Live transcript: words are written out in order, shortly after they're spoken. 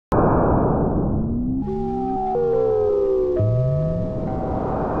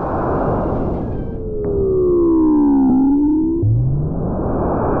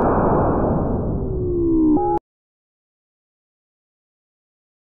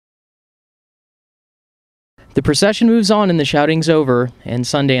The procession moves on and the shouting's over, and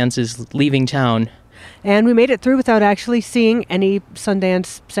Sundance is leaving town. And we made it through without actually seeing any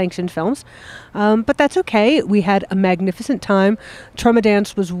Sundance-sanctioned films. But that's okay. We had a magnificent time. Trauma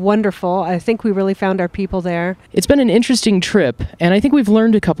Dance was wonderful. I think we really found our people there. It's been an interesting trip, and I think we've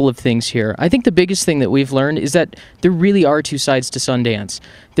learned a couple of things here. I think the biggest thing that we've learned is that there really are two sides to Sundance.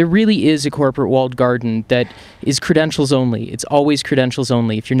 There really is a corporate walled garden that is credentials only. It's always credentials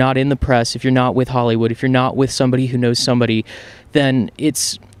only. If you're not in the press, if you're not with Hollywood, if you're not with somebody who knows somebody, then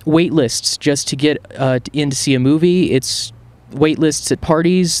it's wait lists just to get in to see a movie. It's wait lists at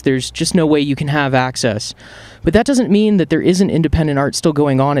parties. There's just no way you can have access. But that doesn't mean that there isn't independent art still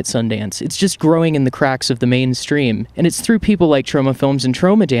going on at Sundance. It's just growing in the cracks of the mainstream. And it's through people like Trauma Films and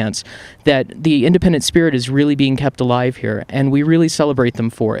Trauma Dance that the independent spirit is really being kept alive here, and we really celebrate them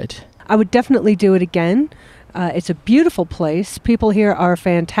for it. I would definitely do it again. It's a beautiful place. People here are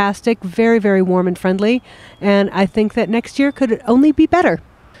fantastic, very, very warm and friendly, and I think that next year could only be better.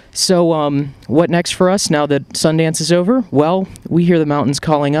 So, what next for us now that Sundance is over? Well, we hear the mountains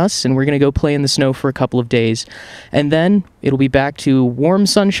calling us, and we're going to go play in the snow for a couple of days. And then it'll be back to warm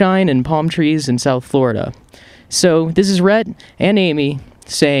sunshine and palm trees in South Florida. So, this is Rhett and Amy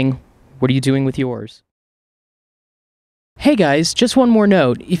saying, what are you doing with yours? Hey guys, just one more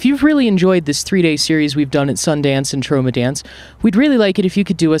note. If you've really enjoyed this 3-day series we've done at Sundance and Trauma Dance, we'd really like it if you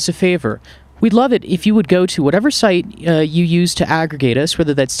could do us a favor. We'd love it if you would go to whatever site you use to aggregate us,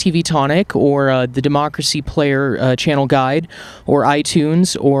 whether that's TV Tonic or the Democracy Player channel guide or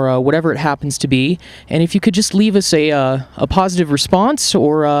iTunes or whatever it happens to be. And if you could just leave us a positive response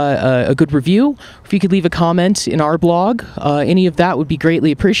or a good review, if you could leave a comment in our blog, any of that would be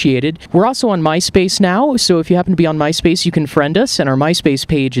greatly appreciated. We're also on MySpace now, so if you happen to be on MySpace, you can friend us, and our MySpace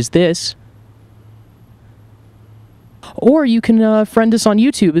page is this. Or you can friend us on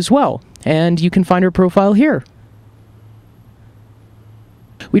YouTube as well, and you can find our profile here.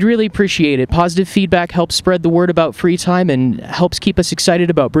 We'd really appreciate it. Positive feedback helps spread the word about Freetime and helps keep us excited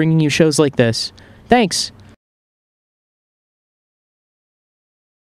about bringing you shows like this. Thanks!